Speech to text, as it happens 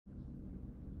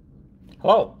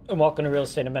Hello, and welcome to Real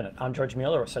Estate in a Minute. I'm George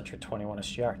Mueller with Century 21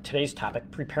 SGR. Today's topic,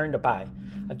 preparing to buy.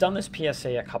 I've done this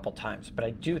PSA a couple times, but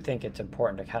I do think it's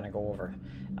important to kind of go over.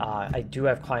 I do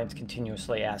have clients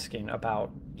continuously asking about,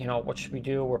 what should we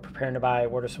do? We're preparing to buy.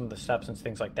 What are some of the steps and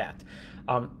things like that?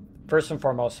 First and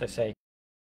foremost, I say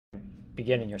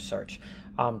begin in your search.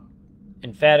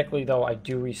 Emphatically, though, I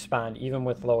do respond, even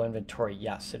with low inventory,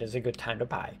 yes, it is a good time to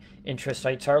buy. Interest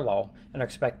rates are low and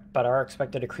are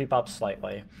expected to creep up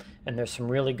slightly. And there's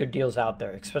some really good deals out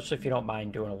there, especially if you don't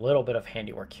mind doing a little bit of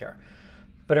handiwork here.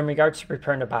 But in regards to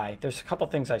preparing to buy, there's a couple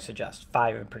things I suggest,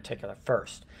 5 in particular.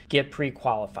 First, get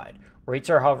pre-qualified. Rates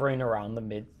are hovering around the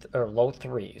mid or low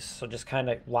threes, so just kind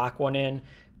of lock one in,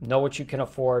 know what you can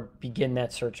afford, begin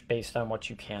that search based on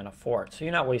what you can afford, so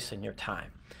you're not wasting your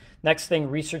time. Next thing,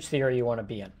 research the area you want to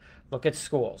be in. Look at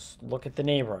schools, look at the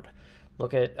neighborhood,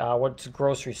 look at what's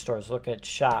grocery stores, look at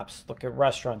shops, look at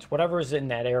restaurants, whatever is in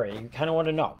that area. You kind of want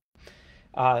to know.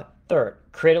 Third,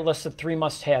 create a list of 3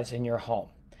 must-haves in your home.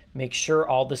 Make sure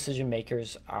all decision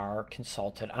makers are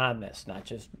consulted on this, not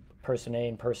just person A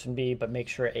and person B, but make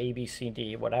sure A, B, C,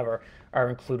 D, whatever, are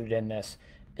included in this,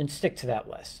 and stick to that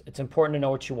list. It's important to know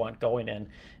what you want going in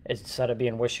instead of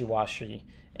being wishy-washy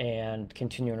and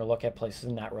continuing to look at places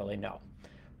and not really know.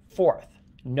 Fourth,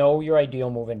 know your ideal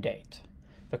move-in date.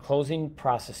 The closing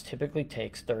process typically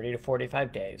takes 30 to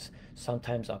 45 days,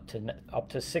 sometimes up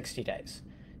to 60 days,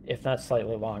 if not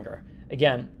slightly longer.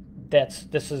 Again, this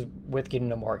is with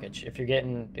getting a mortgage. If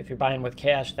you're buying with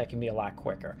cash, that can be a lot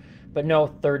quicker. But no,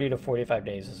 30 to 45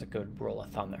 days is a good rule of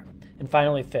thumb there. And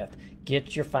finally, fifth,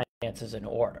 get your finances in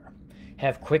order.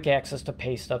 Have quick access to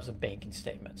pay stubs and banking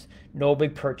statements. No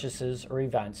big purchases or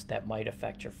events that might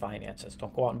affect your finances.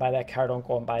 Don't go out and buy that car. Don't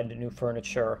go out and buy the new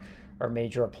furniture or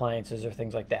major appliances or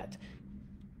things like that.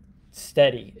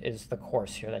 Steady is the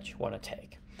course here that you want to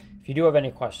take. If you do have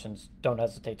any questions, don't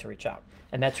hesitate to reach out.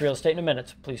 And that's Real Estate in a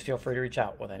Minute. Please feel free to reach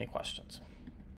out with any questions.